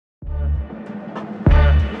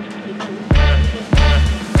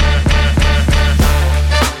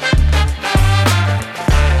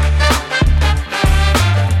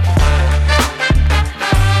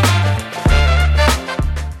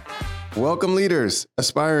Welcome leaders,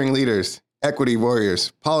 aspiring leaders, equity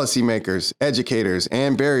warriors, policymakers, educators,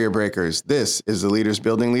 and barrier breakers. This is the Leaders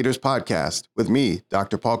Building Leaders podcast with me,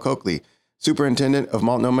 Dr. Paul Coakley, Superintendent of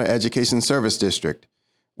Multnomah Education Service District.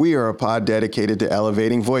 We are a pod dedicated to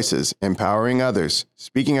elevating voices, empowering others,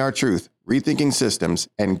 speaking our truth, rethinking systems,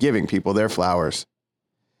 and giving people their flowers.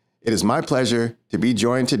 It is my pleasure to be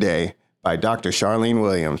joined today by Dr. Charlene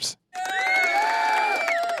Williams.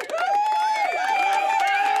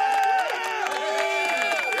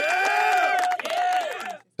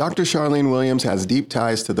 Dr. Charlene Williams has deep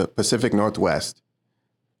ties to the Pacific Northwest.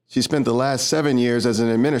 She spent the last 7 years as an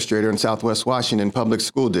administrator in Southwest Washington Public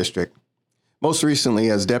School District, most recently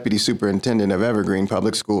as Deputy Superintendent of Evergreen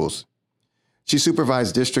Public Schools. She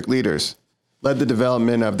supervised district leaders, led the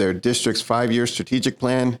development of their district's 5-year strategic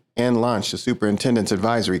plan, and launched the Superintendent's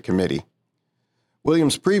Advisory Committee.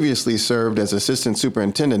 Williams previously served as Assistant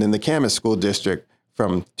Superintendent in the Camas School District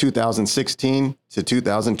from 2016 to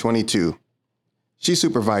 2022. She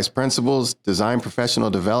supervised principals, designed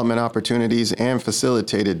professional development opportunities, and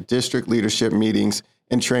facilitated district leadership meetings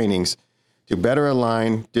and trainings to better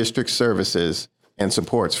align district services and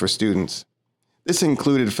supports for students. This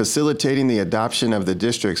included facilitating the adoption of the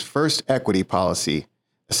district's first equity policy,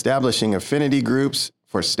 establishing affinity groups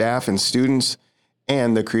for staff and students,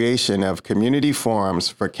 and the creation of community forums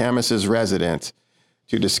for Camas's residents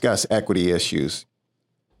to discuss equity issues.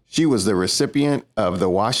 She was the recipient of the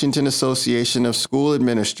Washington Association of School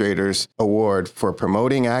Administrators Award for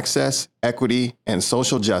promoting access, equity, and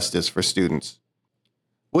social justice for students.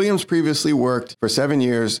 Williams previously worked for 7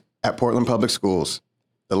 years at Portland Public Schools,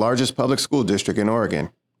 the largest public school district in Oregon.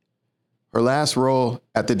 Her last role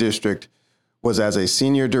at the district was as a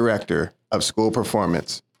senior director of school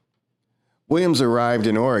performance. Williams arrived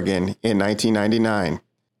in Oregon in 1999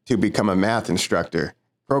 to become a math instructor,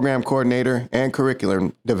 program coordinator, and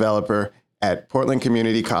curriculum developer at Portland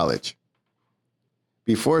Community College.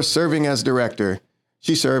 Before serving as director,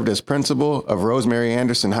 she served as principal of Rosemary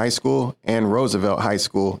Anderson High School and Roosevelt High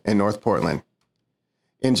School in North Portland.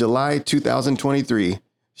 In July 2023,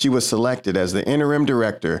 she was selected as the interim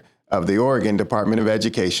director of the Oregon Department of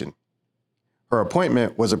Education. Her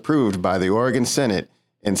appointment was approved by the Oregon Senate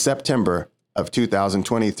in September of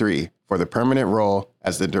 2023 for the permanent role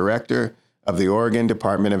as the director of the Oregon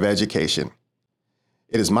Department of Education.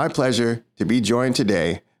 It is my pleasure to be joined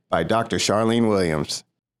today by Dr. Charlene Williams.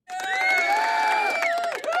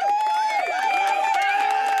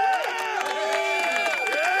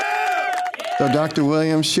 So, Dr.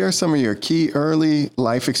 Williams, share some of your key early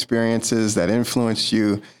life experiences that influenced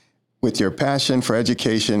you with your passion for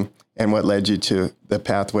education and what led you to the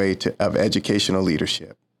pathway of educational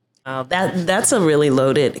leadership. That's a really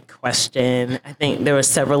loaded question. I think there were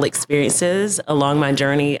several experiences along my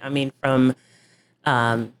journey. I mean, from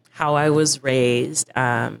how I was raised,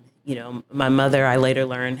 my mother, I later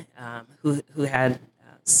learned, who had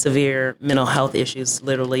severe mental health issues,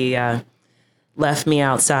 literally left me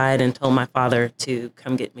outside and told my father to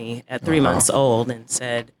come get me at 3 months old and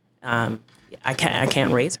said, I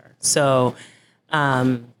can't raise her. So,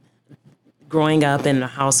 growing up in a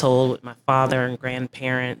household with my father and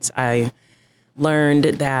grandparents, I learned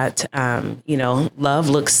that, love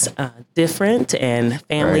looks different and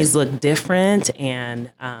families look different.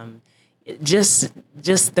 And just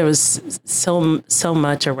there was so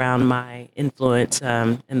much around my influence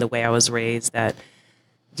and the way I was raised that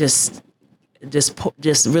just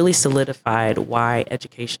really solidified why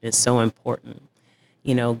education is so important.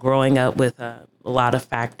 You know, growing up with a lot of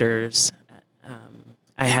factors,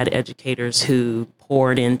 I had educators who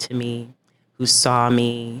poured into me, who saw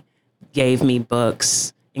me, gave me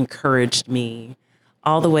books, encouraged me,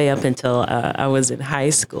 all the way up until I was in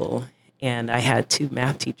high school. And I had 2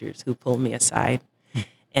 math teachers who pulled me aside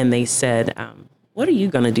and they said, what are you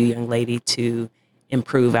going to do, young lady, to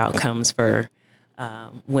improve outcomes for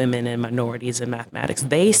women and minorities in mathematics?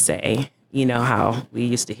 They say, you know how we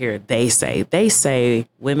used to hear it, they say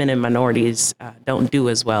women and minorities don't do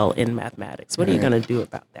as well in mathematics. What are you going to do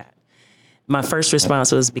about that? My first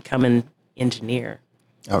response was become an engineer.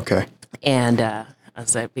 Okay. And I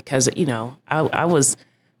said, because, I was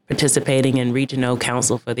participating in Regional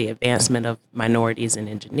Council for the Advancement of Minorities in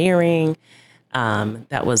Engineering.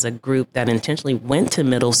 That was a group that intentionally went to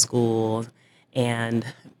middle school and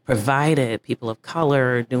provided people of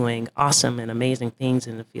color doing awesome and amazing things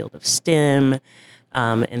in the field of STEM,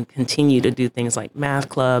 and continue to do things like math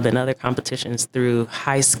club and other competitions through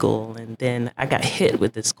high school. And then I got hit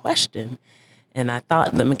with this question, and I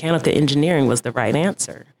thought the mechanical engineering was the right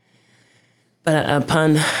answer. But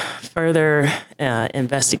upon further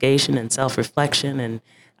investigation and self-reflection, and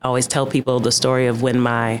I always tell people the story of when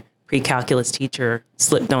my pre-calculus teacher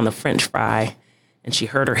slipped on a French fry and she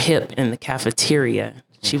hurt her hip in the cafeteria.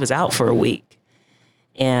 She was out for a week,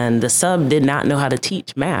 and the sub did not know how to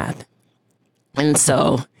teach math. And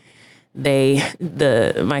so my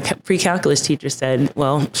pre-calculus teacher said,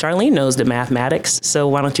 well, Charlene knows the mathematics, so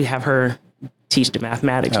why don't you have her teach the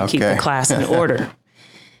mathematics and keep the class in order?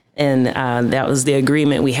 And that was the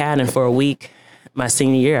agreement we had. And for a week, my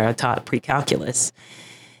senior year, I taught pre-calculus.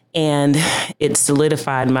 And it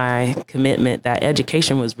solidified my commitment that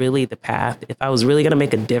education was really the path. If I was really going to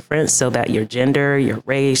make a difference, so that your gender, your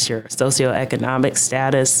race, your socioeconomic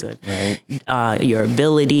status, your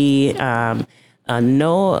ability,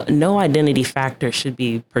 no identity factor should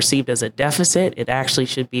be perceived as a deficit. It actually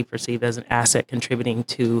should be perceived as an asset contributing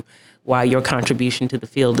to why your contribution to the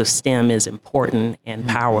field of STEM is important and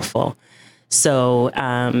powerful. So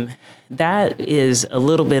that is a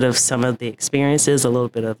little bit of some of the experiences, a little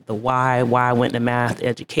bit of the why I went to math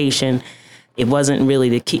education. It wasn't really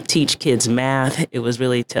to teach kids math. It was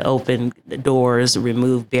really to open the doors,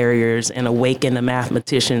 remove barriers, and awaken the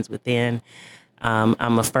mathematicians within.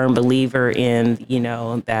 I'm a firm believer in,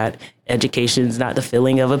 that education is not the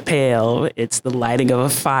filling of a pail, it's the lighting of a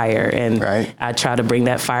fire. And I try to bring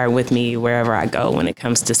that fire with me wherever I go when it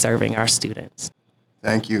comes to serving our students.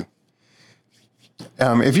 Thank you.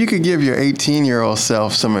 If you could give your 18-year-old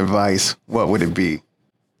self some advice, what would it be?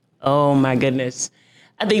 Oh, my goodness.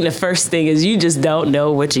 I think the first thing is you just don't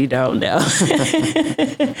know what you don't know.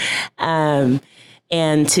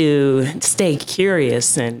 And to stay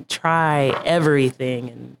curious and try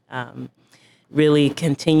everything and really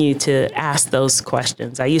continue to ask those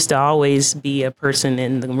questions. I used to always be a person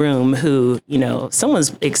in the room who,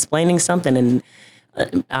 someone's explaining something and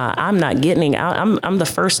I'm not getting out. I'm the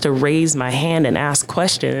first to raise my hand and ask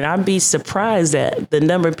questions. And I'd be surprised at the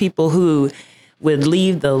number of people who would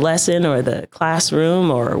leave the lesson or the classroom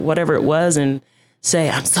or whatever it was and say,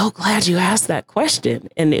 I'm so glad you asked that question.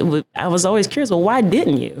 And I was always curious, well, why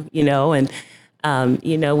didn't you?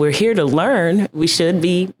 We're here to learn. We should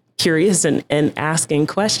be curious and asking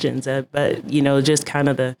questions. But just kind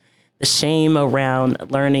of the shame around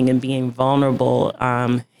learning and being vulnerable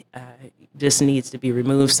just needs to be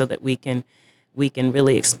removed so that we can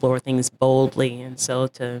really explore things boldly. And so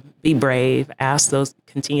to be brave,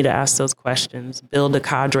 continue to ask those questions, build a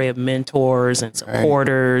cadre of mentors and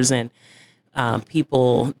supporters and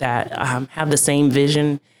people that have the same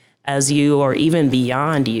vision as you or even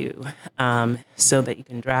beyond you, so that you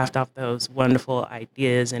can draft off those wonderful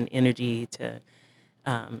ideas and energy to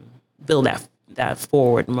build that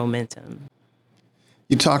forward momentum.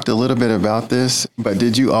 You talked a little bit about this, but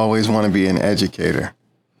did you always want to be an educator?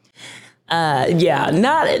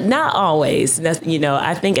 Not always.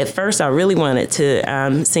 I think at first I really wanted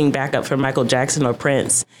to sing backup for Michael Jackson or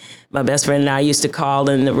Prince. My best friend and I used to call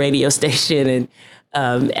in the radio station and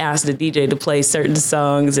ask the DJ to play certain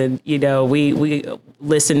songs, and we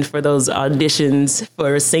listened for those auditions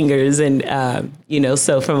for singers, and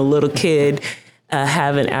so from a little kid.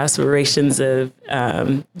 Having aspirations of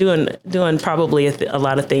doing probably a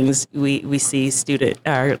lot of things we see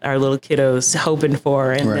our little kiddos hoping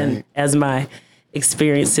for, and then as my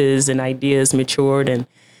experiences and ideas matured, and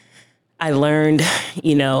I learned,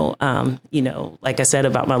 like I said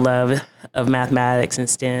about my love of mathematics and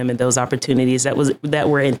STEM and those opportunities that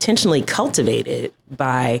were intentionally cultivated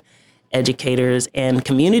by educators and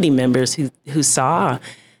community members who saw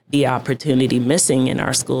the opportunity missing in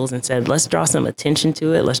our schools and said, let's draw some attention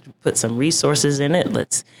to it. Let's put some resources in it.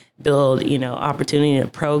 Let's build, opportunity in a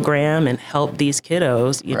program and help these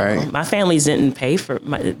kiddos. My family didn't pay for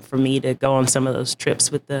me to go on some of those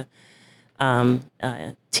trips with the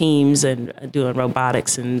teams and doing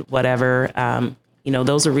robotics and whatever.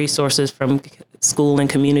 Those are resources from school and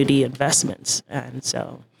community investments. And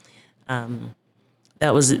so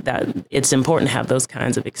it's important to have those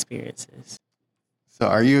kinds of experiences. So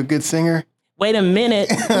are you a good singer? Wait a minute.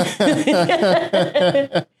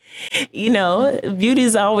 Beauty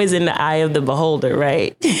is always in the eye of the beholder,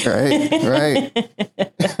 right? Right.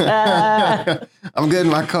 I'm good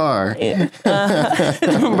in my car.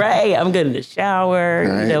 Right. I'm good in the shower.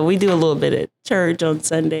 Right. We do a little bit at church on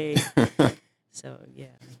Sunday. So, yeah.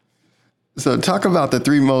 So talk about the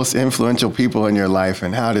 3 most influential people in your life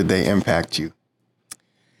and how did they impact you?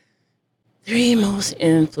 3 most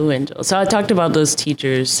influential. So I talked about those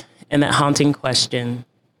teachers and that haunting question.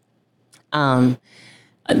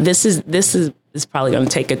 This is probably going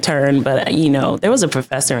to take a turn, but there was a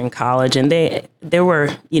professor in college, and there were,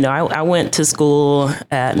 I went to school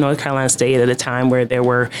at North Carolina State at a time where there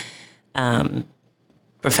were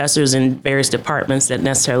professors in various departments that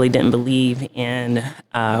necessarily didn't believe in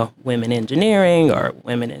women engineering or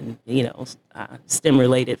women in STEM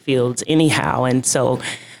related fields anyhow. And so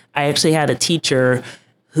I actually had a teacher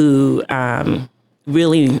who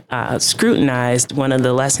really scrutinized one of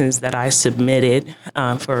the lessons that I submitted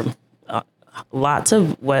for lots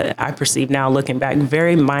of what I perceive now, looking back,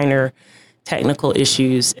 very minor technical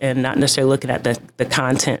issues, and not necessarily looking at the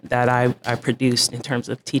content that I produced in terms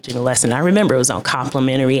of teaching a lesson. I remember it was on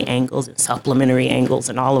complementary angles and supplementary angles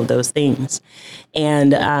and all of those things.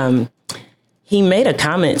 And he made a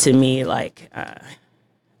comment to me like,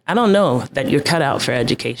 I don't know that you're cut out for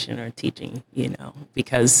education or teaching,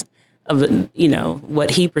 because of,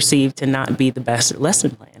 what he perceived to not be the best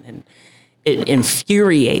lesson plan. And it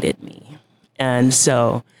infuriated me. And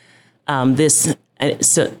so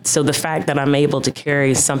So the fact that I'm able to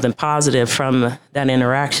carry something positive from that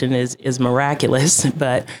interaction is miraculous.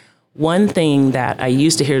 But one thing that I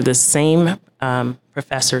used to hear the same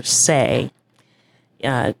professor say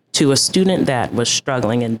to a student that was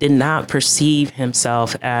struggling and did not perceive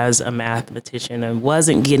himself as a mathematician and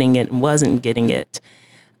wasn't getting it,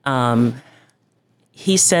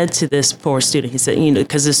 he said to this poor student, he said,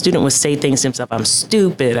 because the student would say things to himself, I'm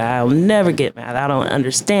stupid, I'll never get math, I don't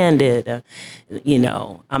understand it,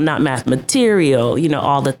 I'm not math material,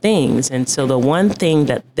 all the things. And so the one thing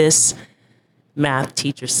that this math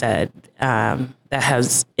teacher said that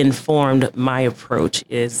has informed my approach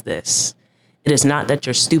is this: it is not that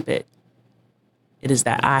you're stupid, it is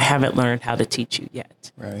that I haven't learned how to teach you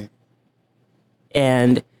yet. Right.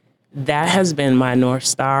 And that has been my North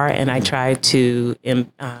Star, and I try to,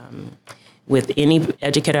 with any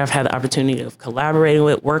educator I've had the opportunity of collaborating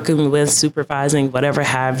with, working with, supervising, whatever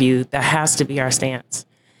have you, that has to be our stance.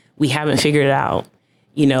 We haven't figured it out.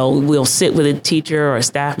 We'll sit with a teacher or a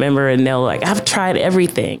staff member, and they'll like, I've tried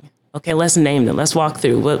everything. Okay, let's name them. Let's walk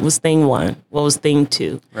through. What was thing 1? What was thing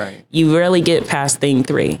 2? Right. You rarely get past thing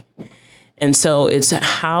 3. And so it's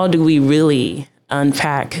how do we really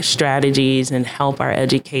unpack strategies and help our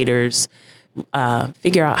educators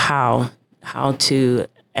figure out how to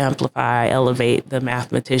amplify, elevate the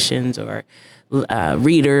mathematicians or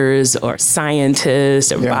readers or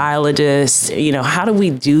scientists or biologists. How do we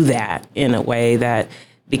do that in a way that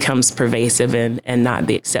becomes pervasive and not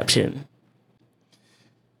the exception?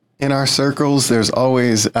 In our circles, there's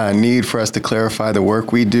always a need for us to clarify the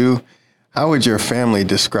work we do. How would your family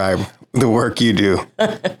describe the work you do?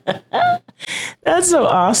 That's so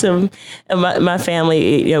awesome. And my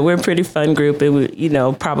family, we're a pretty fun group. And we,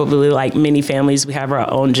 probably like many families, we have our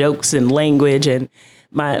own jokes and language. And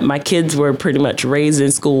my kids were pretty much raised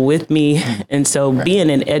in school with me. And so being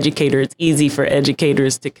an educator, it's easy for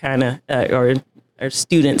educators to kind of, or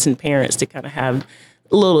students and parents to kind of have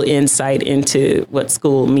a little insight into what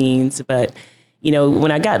school means. But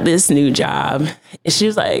when I got this new job, she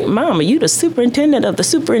was like, Mom, are you the superintendent of the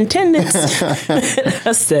superintendents?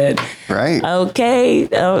 I said, right. Okay,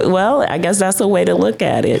 well, I guess that's a way to look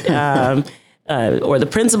at it. Or the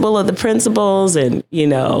principal of the principals. And,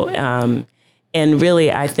 and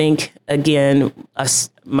really, I think, again,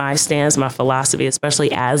 my stance, my philosophy,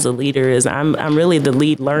 especially as a leader, is I'm really the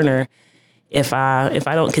lead learner. If I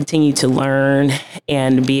don't continue to learn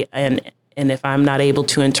and if I'm not able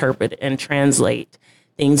to interpret and translate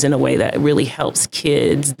things in a way that really helps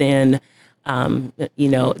kids, then,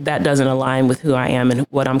 that doesn't align with who I am and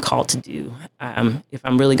what I'm called to do. If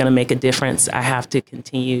I'm really going to make a difference, I have to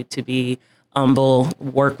continue to be humble,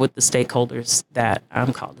 work with the stakeholders that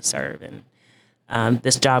I'm called to serve. And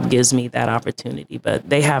this job gives me that opportunity. But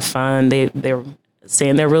they have fun. They're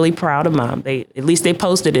saying they're really proud of Mom. At least they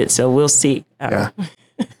posted it, so we'll see. Yeah,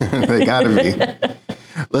 they got to be.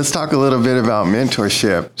 Let's talk a little bit about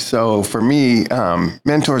mentorship. So for me,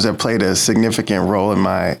 mentors have played a significant role in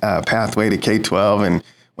my pathway to K-12. And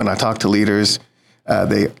when I talk to leaders,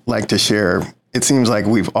 they like to share. It seems like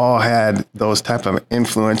we've all had those type of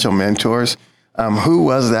influential mentors. Who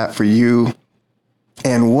was that for you?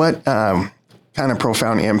 And what kind of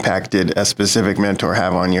profound impact did a specific mentor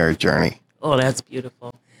have on your journey? Oh, that's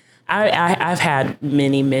beautiful. I've had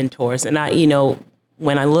many mentors. And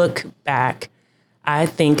when I look back, I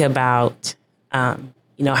think about,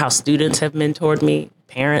 how students have mentored me,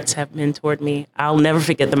 parents have mentored me. I'll never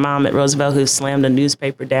forget the mom at Roosevelt who slammed a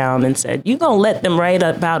newspaper down and said, "You gonna let them write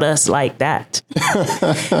about us like that?"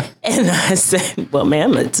 And I said, "Well,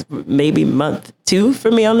 ma'am, it's maybe month 2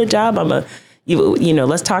 for me on the job. I'm a,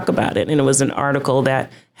 let's talk about it. And it was an article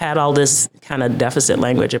that had all this kind of deficit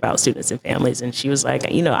language about students and families. And she was like,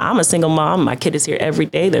 I'm a single mom. My kid is here every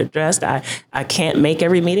day. They're dressed. I can't make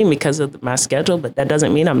every meeting because of my schedule, but that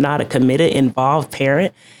doesn't mean I'm not a committed, involved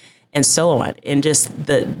parent, and so on. And just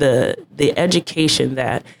the education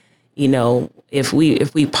that, if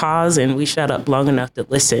we pause and we shut up long enough to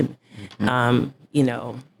listen, they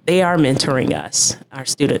are mentoring us, our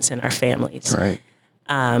students and our families. Right.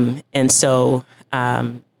 And so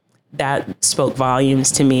that spoke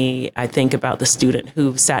volumes to me. I think about the student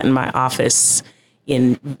who sat in my office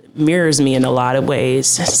mirrors me in a lot of ways,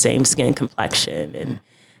 same skin complexion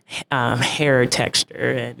and hair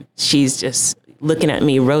texture. And she's just looking at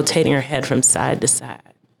me, rotating her head from side to side.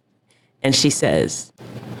 And she says,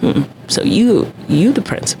 so you the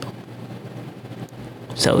principal.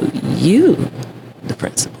 So you the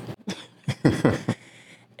principal.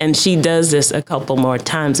 And she does this a couple more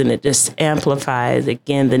times, and it just amplifies,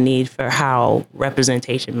 again, the need for how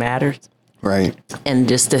representation matters. Right. And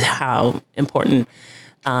just how important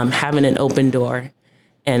having an open door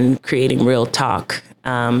and creating real talk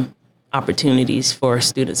opportunities for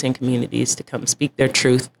students and communities to come speak their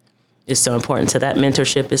truth is so important. So that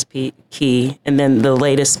mentorship is key. And then the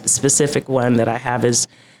latest specific one that I have is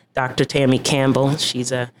Dr. Tammy Campbell.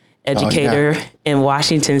 She's a educator in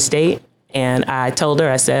Washington State. And I told her,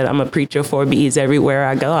 I said, I'm a preacher 4 B's everywhere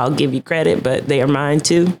I go. I'll give you credit, but they are mine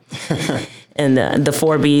too. And the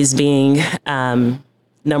 4 B's being,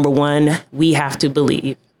 number one, we have to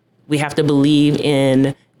believe. We have to believe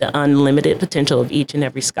in the unlimited potential of each and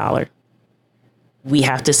every scholar. We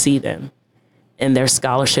have to see them and their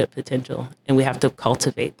scholarship potential, and we have to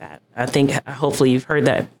cultivate that. I think hopefully you've heard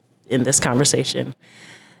that in this conversation.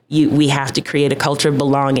 We have to create a culture of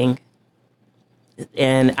belonging.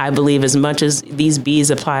 And I believe as much as these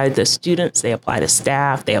B's apply to students, they apply to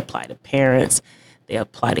staff, they apply to parents, they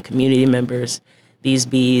apply to community members. These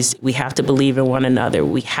B's, we have to believe in one another.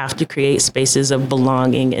 We have to create spaces of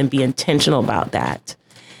belonging and be intentional about that.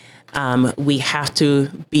 We have to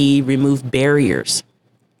remove barriers.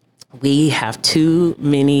 We have too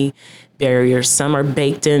many barriers. Some are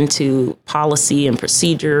baked into policy and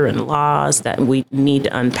procedure and laws that we need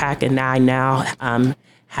to unpack. And I now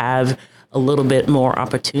have a little bit more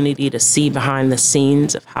opportunity to see behind the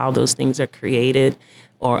scenes of how those things are created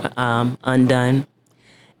or undone.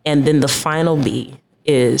 And then the final B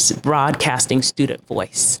is broadcasting student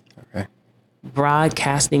voice. Okay.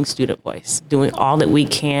 Broadcasting student voice, doing all that we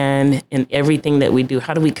can in everything that we do.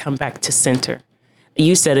 How do we come back to center?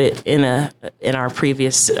 You said it in our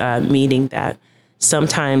previous meeting that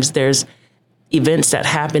sometimes there's events that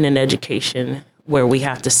happen in education where we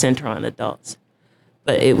have to center on adults.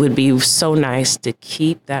 But it would be so nice to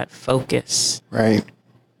keep that focus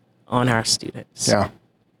on our students. Yeah.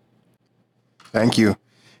 Thank you.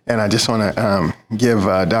 And I just want to give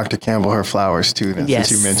Dr. Campbell her flowers, too,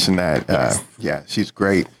 since you mentioned that. Yes. Yeah, she's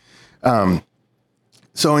great.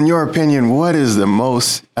 So in your opinion, what is the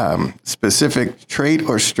most specific trait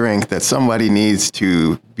or strength that somebody needs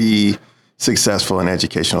to be successful in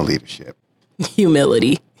educational leadership?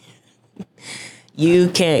 Humility. You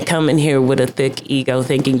can't come in here with a thick ego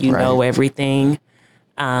thinking you know everything.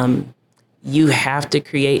 You have to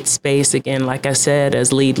create space, again, like I said,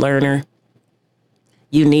 as lead learner.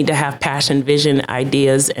 You need to have passion, vision,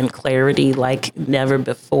 ideas, and clarity like never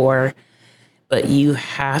before. But you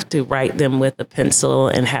have to write them with a pencil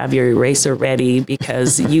and have your eraser ready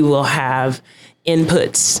because you will have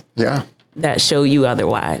inputs that show you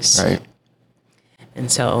otherwise. Right. And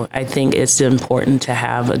so I think it's important to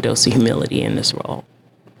have a dose of humility in this role.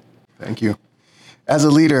 Thank you. As a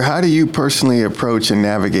leader, how do you personally approach and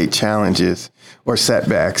navigate challenges or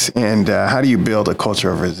setbacks? And how do you build a culture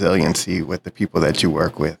of resiliency with the people that you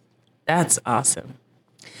work with? That's awesome.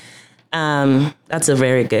 That's a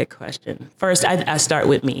very good question. First, I start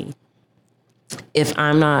with me. If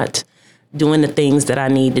I'm not doing the things that I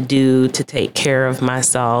need to do to take care of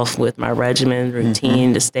myself with my regimen,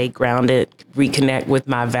 routine, to stay grounded, reconnect with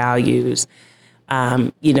my values,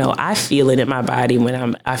 I feel it in my body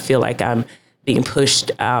when I feel like I'm being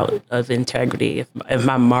pushed out of integrity. If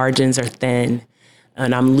my margins are thin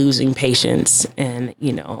and I'm losing patience and,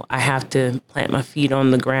 I have to plant my feet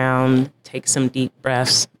on the ground, take some deep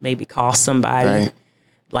breaths, maybe call somebody.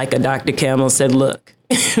 Like a Dr. Campbell said, look,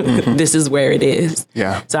 this is where it is.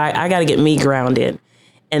 Yeah. So I got to get me grounded.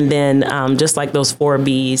 And then just like those 4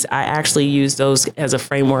 B's, I actually use those as a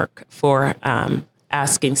framework for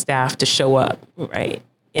asking staff to show up,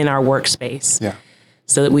 in our workspace. Yeah.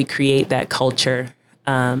 So that we create that culture,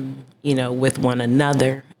 with one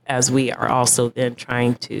another as we are also then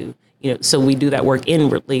trying to, so we do that work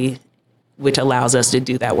inwardly which allows us to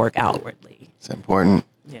do that work outwardly. It's important.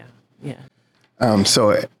 Yeah.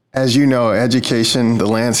 So as you know, education, the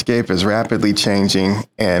landscape is rapidly changing.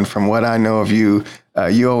 And from what I know of you,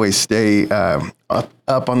 you always stay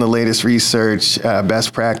up on the latest research,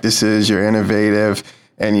 best practices, you're innovative,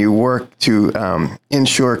 and you work to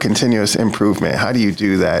ensure continuous improvement. How do you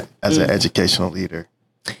do that as an educational leader?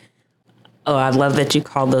 Oh, I love that you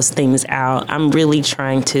call those things out. I'm really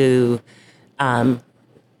trying to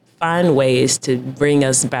find ways to bring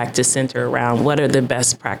us back to center around what are the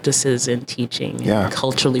best practices in teaching,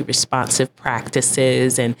 culturally responsive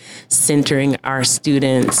practices, and centering our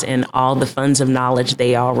students and all the funds of knowledge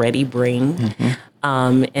they already bring,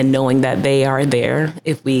 and knowing that they are there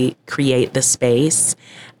if we create the space.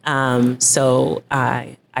 So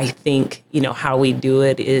I think, how we do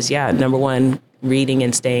it is, number one, reading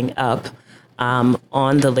and staying up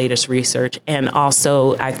on the latest research. And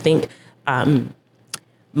also, I think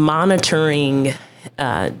monitoring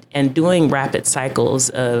and doing rapid cycles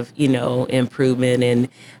of, improvement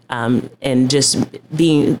and just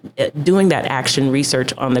doing that action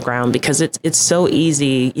research on the ground, because it's so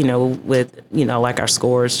easy, with, like our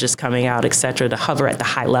scores just coming out, et cetera, to hover at the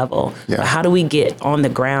high level. Yeah. But how do we get on the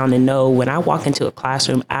ground and know when I walk into a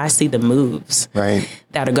classroom, I see the moves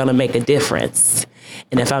that are going to make a difference?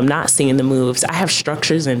 And if I'm not seeing the moves, I have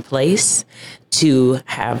structures in place to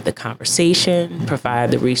have the conversation,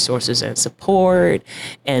 provide the resources and support,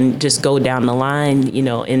 and just go down the line,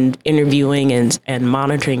 in interviewing and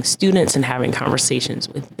monitoring students and having conversations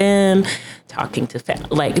with them, talking to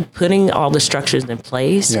putting all the structures in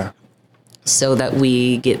place so that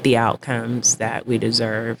we get the outcomes that we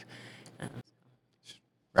deserve.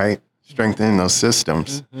 Right. Strengthening those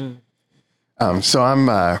systems. So I'm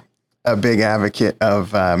a big advocate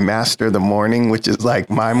of Master the Morning, which is like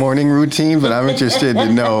my morning routine, but I'm interested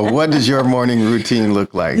to know, what does your morning routine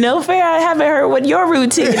look like? No fair, I haven't heard what your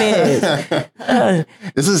routine is.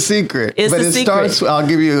 It's a secret. Starts, I'll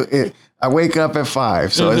give you it. I wake up at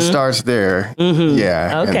 5, so it starts there.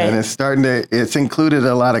 Yeah. Okay. And then it's included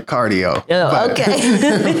a lot of cardio. Oh,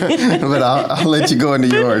 okay. But I'll let you go into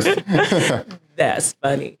yours. That's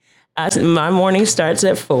funny. My morning starts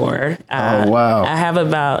at 4. Oh, wow. I have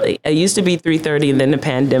it used to be 3:30, and then the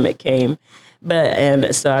pandemic came. So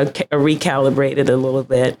I recalibrated a little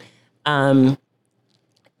bit. And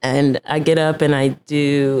I get up and I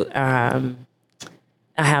do,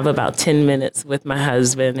 I have about 10 minutes with my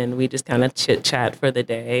husband, and we just kind of chit chat for the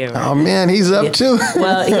day. Oh man, he's up too.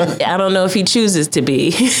 Well, I don't know if he chooses to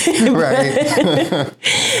be. Right.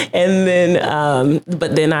 And then,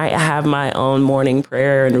 but then I have my own morning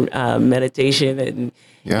prayer and meditation and,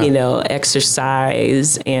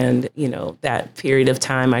 exercise. And, that period of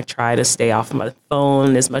time, I try to stay off my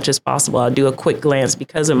phone as much as possible. I'll do a quick glance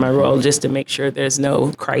because of my role just to make sure there's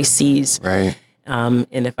no crises. Right. And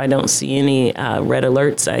if I don't see any red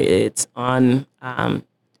alerts, it's on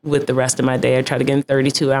with the rest of my day. I try to get in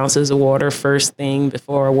 32 ounces of water first thing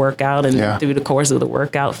before a workout, and through the course of the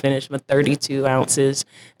workout, finish my 32 ounces.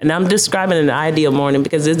 And I'm describing an ideal morning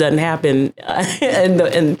because it doesn't happen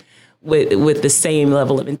and with the same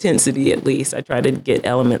level of intensity, at least. I try to get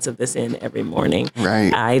elements of this in every morning.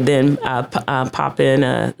 Right. I then pop in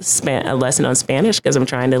a lesson on Spanish because I'm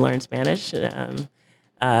trying to learn Spanish. And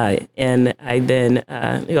I then,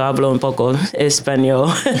 yo hablo un poco español,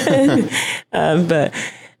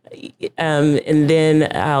 and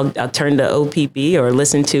then I'll turn to OPB or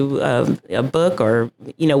listen to a book or,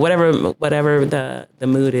 whatever the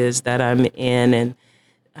mood is that I'm in. And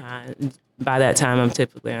by that time, I'm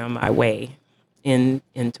typically on my way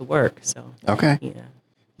into work. So, okay.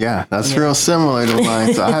 Yeah, that's real similar to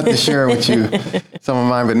mine. So I had to share with you some of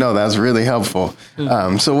mine, but no, that's really helpful.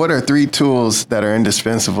 So what are 3 tools that are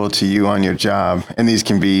indispensable to you on your job? And these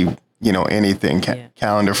can be, anything,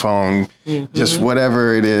 calendar, phone, just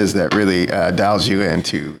whatever it is that really dials you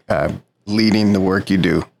into leading the work you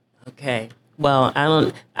do. Okay. Well,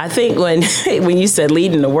 I think when you said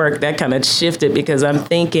leading the work, that kind of shifted because I'm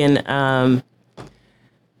thinking,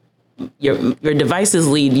 your devices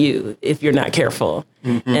lead you if you're not careful.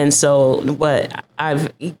 And so what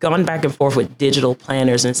I've gone back and forth with digital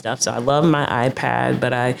planners and stuff. So I love my iPad,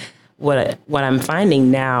 but what I'm finding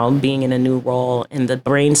now, being in a new role, and the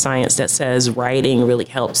brain science that says writing really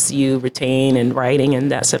helps you retain and writing and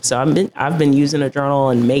that stuff. So I've been using a journal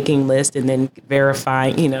and making lists and then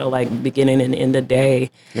verifying, beginning and end of day,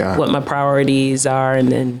 what my priorities are,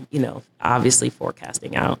 and then obviously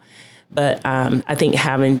forecasting out. But I think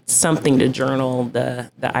having something to journal the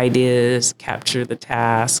ideas, capture the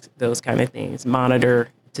tasks, those kind of things, monitor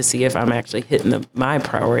to see if I'm actually hitting my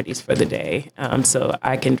priorities for the day, so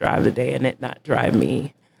I can drive the day and it not drive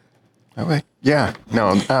me. Okay. Yeah.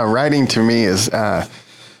 No, writing to me is,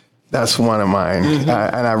 that's one of mine. Mm-hmm.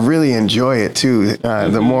 And I really enjoy it too.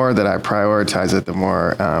 The more that I prioritize it, the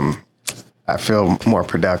more I feel more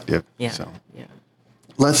productive. Yeah. So Yeah.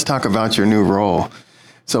 let's talk about your new role.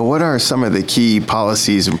 So what are some of the key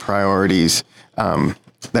policies and priorities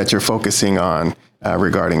that you're focusing on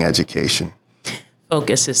regarding education?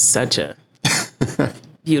 Focus is such a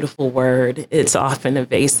beautiful word. It's often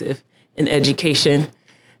evasive in education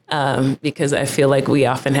because I feel like we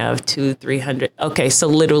often have 200-300. Okay, so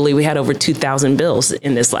literally we had over 2,000 bills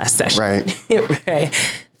in this last session. Right.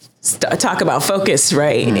 Right. Talk about focus,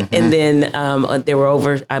 right? Mm-hmm. And then there were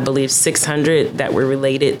over, I believe, 600 that were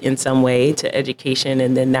related in some way to education.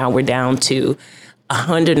 And then now we're down to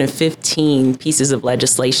 115 pieces of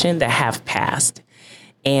legislation that have passed.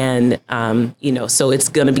 And, so it's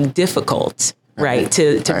going to be difficult, right,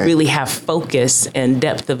 to really have focus and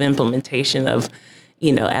depth of implementation of,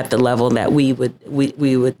 at the level that we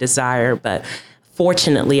would desire. But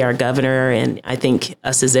fortunately, our governor and I think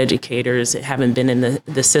us as educators, having been in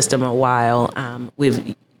the system a while,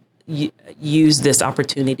 we've used this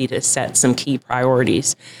opportunity to set some key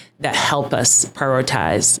priorities that help us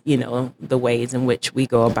prioritize, the ways in which we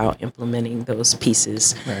go about implementing those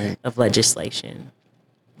pieces of legislation.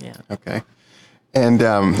 Yeah. Okay. And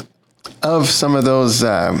of some of those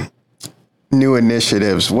new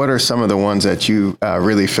initiatives, what are some of the ones that you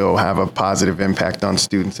really feel have a positive impact on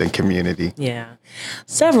students and community? Yeah,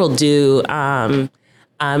 several do.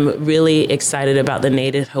 I'm really excited about the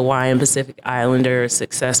Native Hawaiian Pacific Islander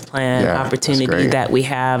Success Plan opportunity that we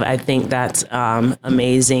have. I think that's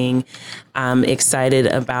amazing. I'm excited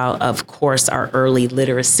about, of course, our early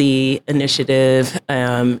literacy initiative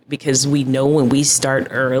because we know when we start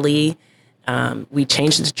early, we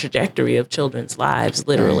change the trajectory of children's lives,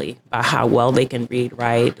 literally, by how well they can read,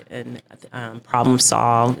 write, and problem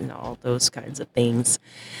solve, and all those kinds of things.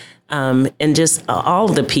 And just all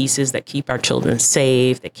of the pieces that keep our children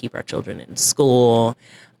safe, that keep our children in school.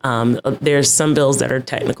 There's some bills that are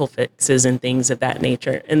technical fixes and things of that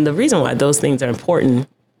nature. And the reason why those things are important,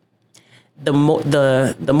 the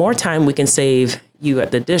more time we can save you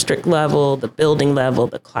at the district level, the building level,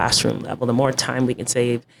 the classroom level, the more time we can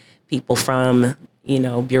save people from,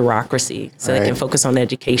 bureaucracy so they can focus on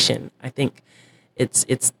education. I think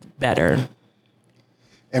it's better.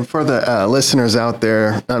 And for the listeners out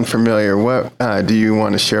there unfamiliar, what do you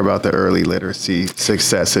want to share about the Early Literacy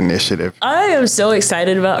Success Initiative? I am so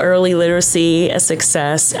excited about Early Literacy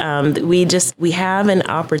Success. We have an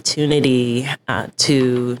opportunity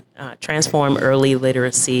to transform early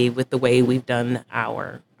literacy with the way we've done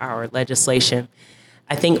our legislation.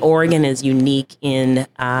 I think Oregon is unique in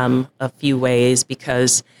a few ways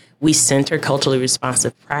because we center culturally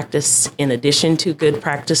responsive practice in addition to good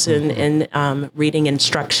practice in reading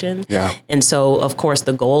instruction. Yeah. And so, of course,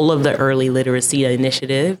 the goal of the Early Literacy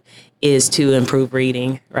Initiative is to improve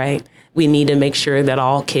reading, right? We need to make sure that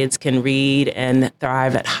all kids can read and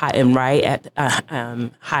thrive at high and write at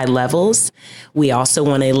high levels. We also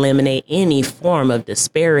want to eliminate any form of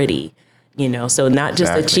disparity. So not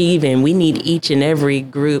just achieving, we need each and every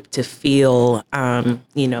group to feel,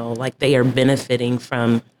 like they are benefiting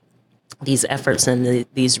from these efforts and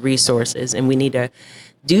these resources. And we need to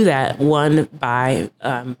do that, one, by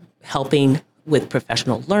helping with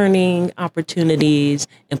professional learning opportunities,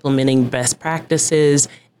 implementing best practices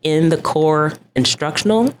in the core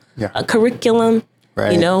instructional curriculum.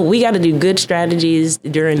 Right. We got to do good strategies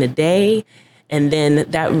during the day. And then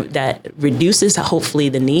that reduces, hopefully,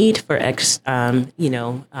 the need for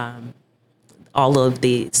all of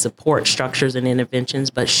the support structures and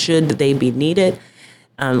interventions. But should they be needed,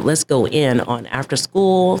 let's go in on after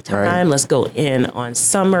school time. Right. Let's go in on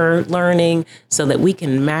summer learning so that we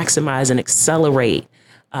can maximize and accelerate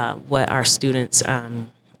what our students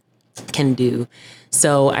can do.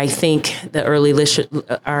 So I think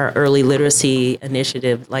our early literacy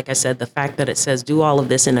initiative, like I said, the fact that it says do all of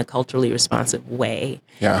this in a culturally responsive way,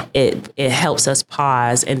 it helps us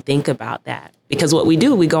pause and think about that. Because what we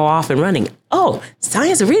do, we go off and running. Oh,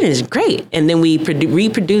 science and reading is great. And then we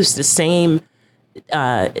reproduce the same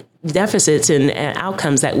deficits and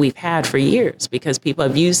outcomes that we've had for years because people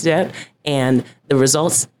have used it and the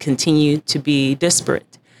results continue to be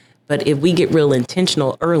disparate. But if we get real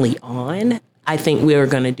intentional early on, I think we're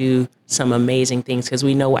going to do some amazing things because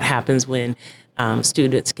we know what happens when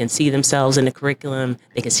students can see themselves in the curriculum.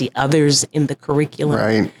 They can see others in the curriculum.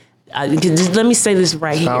 Right. Let me say this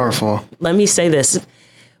right here. Powerful. Let me say this.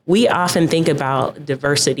 We often think about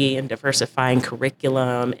diversity and diversifying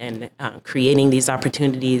curriculum and creating these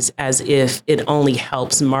opportunities as if it only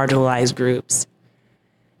helps marginalized groups.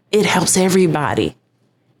 It helps everybody.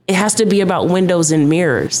 It has to be about windows and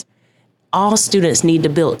mirrors. All students need to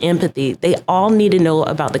build empathy. They all need to know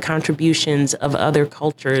about the contributions of other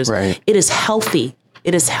cultures. Right. It is healthy.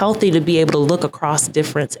 It is healthy to be able to look across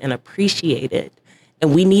difference and appreciate it.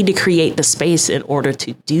 And we need to create the space in order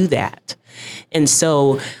to do that. And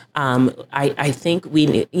so I think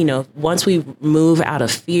we, once we move out of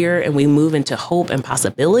fear and we move into hope and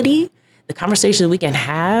possibility, the conversation we can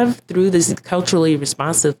have through this culturally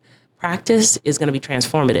responsive practice is going to be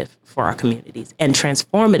transformative for our communities and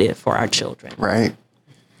transformative for our children. Right.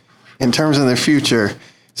 In terms of the future,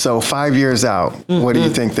 so 5 years out, what do you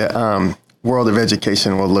think the world of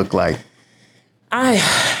education will look like? I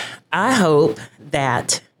hope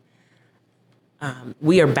that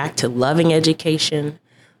we are back to loving education,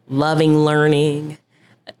 loving learning,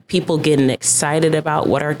 people getting excited about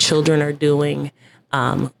what our children are doing.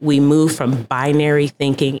 We move from binary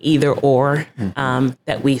thinking, either or,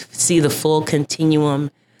 that we see the full continuum.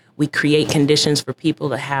 We create conditions for people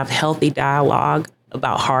to have healthy dialogue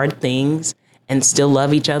about hard things and still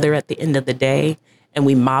love each other at the end of the day. And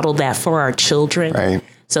we model that for our children, right,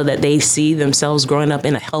 so that they see themselves growing up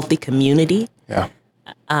in a healthy community. Yeah.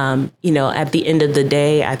 At the end of the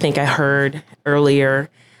day, I think I heard earlier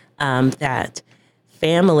that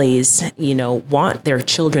families, want their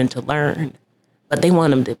children to learn, but they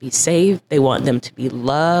want them to be safe. They want them to be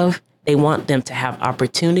loved. They want them to have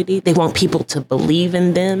opportunity. They want people to believe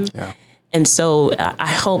in them. Yeah. And so I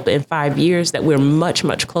hope in 5 years that we're much,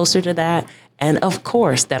 much closer to that. And of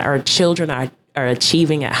course, that our children are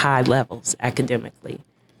achieving at high levels academically.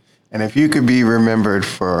 And if you could be remembered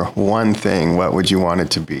for one thing, what would you want it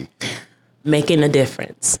to be? Making a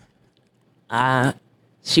difference.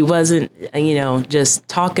 She wasn't, just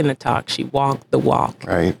talking the talk. She walked the walk.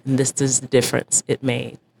 Right. And this is the difference it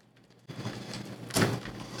made.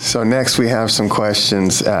 So next we have some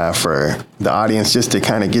questions for the audience just to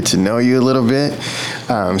kind of get to know you a little bit.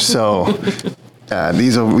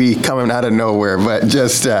 These will be coming out of nowhere, but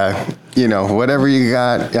just, whatever you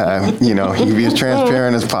got, you be as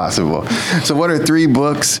transparent as possible. So what are 3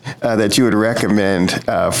 books that you would recommend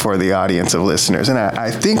for the audience of listeners? And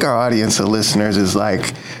I think our audience of listeners is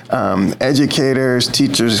like educators,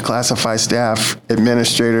 teachers, classified staff,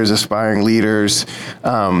 administrators, aspiring leaders,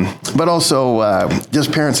 but also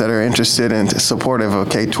just parents that are interested and supportive of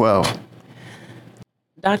K-12.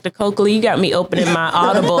 Dr. Coakley, you got me opening my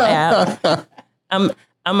Audible app.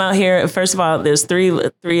 I'm out here. First of all, there's three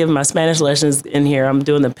of my Spanish lessons in here. I'm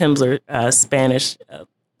doing the Pimsleur Spanish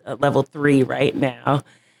level 3 right now.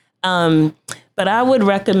 But I would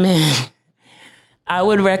recommend.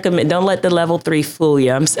 Don't let the level 3 fool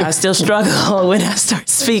you. I still struggle when I start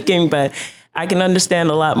speaking, but I can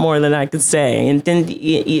understand a lot more than I could say. Anyway,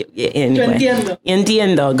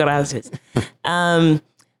 entiendo. Gracias.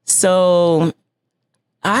 So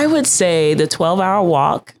I would say the 12-hour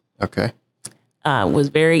walk. Okay. Was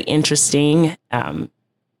very interesting.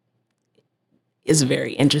 Is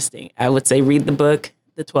very interesting. I would say read the book,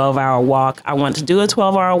 The 12-Hour Walk. I want to do a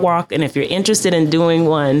 12-hour walk, and if you're interested in doing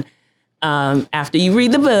one after you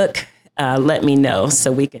read the book, let me know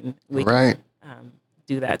so we can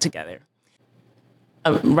do that together.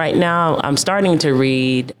 Right now, I'm starting to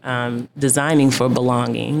read Designing for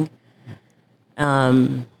Belonging.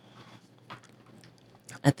 I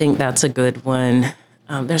think that's a good one.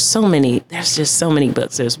 There's just so many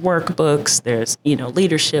books. There's workbooks, there's,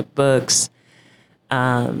 leadership books.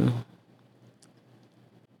 The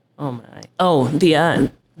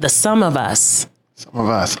Sum of Us. Some of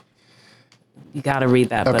Us. You got to read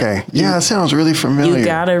that book. Okay. Yeah, it sounds really familiar. You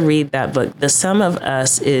got to read that book. The Sum of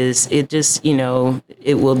Us it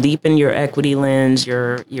will deepen your equity lens,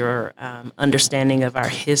 your understanding of our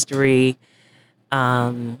history.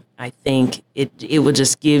 I think it will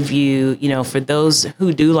just give you, for those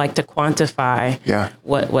who do like to quantify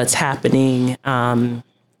what's happening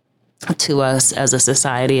to us as a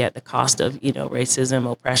society at the cost of, racism,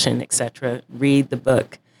 oppression, etc. Read the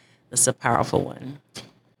book. It's a powerful one.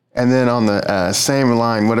 And then on the same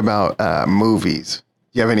line, what about movies?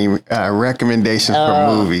 Do you have any recommendations for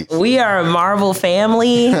movies? We are a Marvel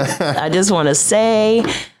family. I just want to say.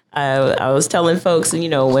 I was telling folks,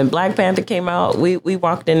 when Black Panther came out, we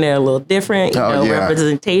walked in there a little different,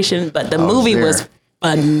 representation, but the movie was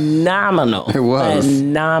phenomenal. It was.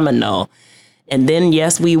 Phenomenal. And then,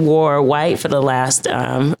 yes, we wore white for the last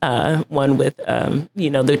one with,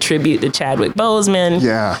 the tribute to Chadwick Boseman.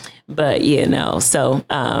 Yeah. But, we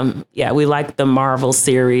like the Marvel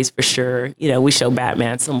series for sure. We show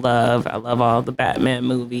Batman some love. I love all the Batman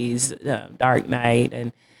movies, Dark Knight,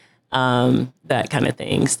 and that kind of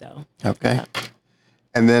thing. So okay.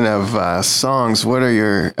 And then of songs, what are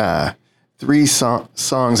your 3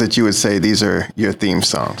 songs that you would say these are your theme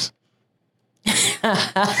songs.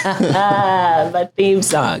 My theme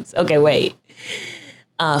songs. Okay, wait.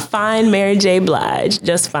 Fine, Mary J. Blige,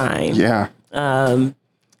 Just Fine. Yeah.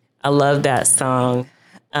 I love that song.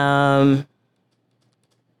 What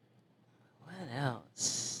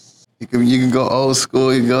else? You can go old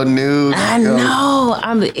school, you can go new. I know.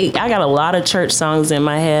 I got a lot of church songs in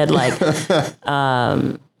my head, like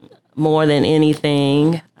More Than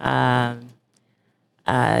Anything.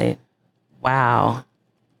 Wow.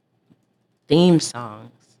 Theme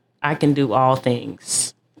songs. I Can Do All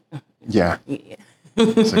Things. Yeah.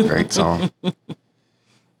 It's a great song.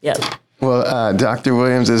 Yep. Well, Dr.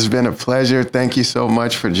 Williams, it's been a pleasure. Thank you so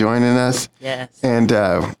much for joining us. Yes. And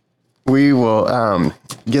we will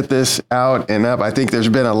get this out and up. I think there's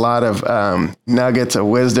been a lot of nuggets of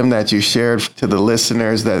wisdom that you shared to the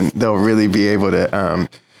listeners that they'll really be able to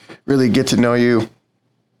really get to know you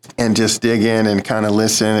and just dig in and kind of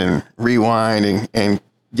listen and rewind and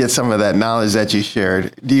get some of that knowledge that you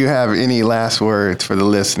shared. Do you have any last words for the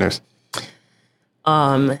listeners?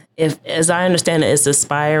 If, as I understand it, it's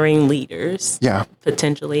aspiring leaders. Yeah.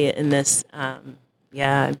 Potentially in this. I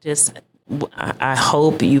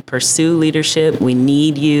hope you pursue leadership. We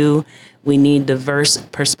need you. We need diverse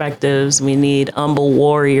perspectives. We need humble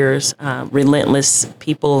warriors, relentless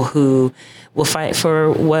people who will fight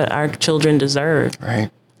for what our children deserve.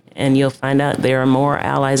 Right. And you'll find out there are more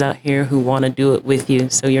allies out here who want to do it with you.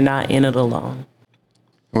 So you're not in it alone.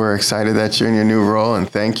 We're excited that you're in your new role, and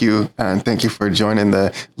thank you. And thank you for joining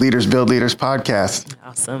the Leaders Build Leaders podcast.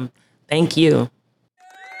 Awesome. Thank you.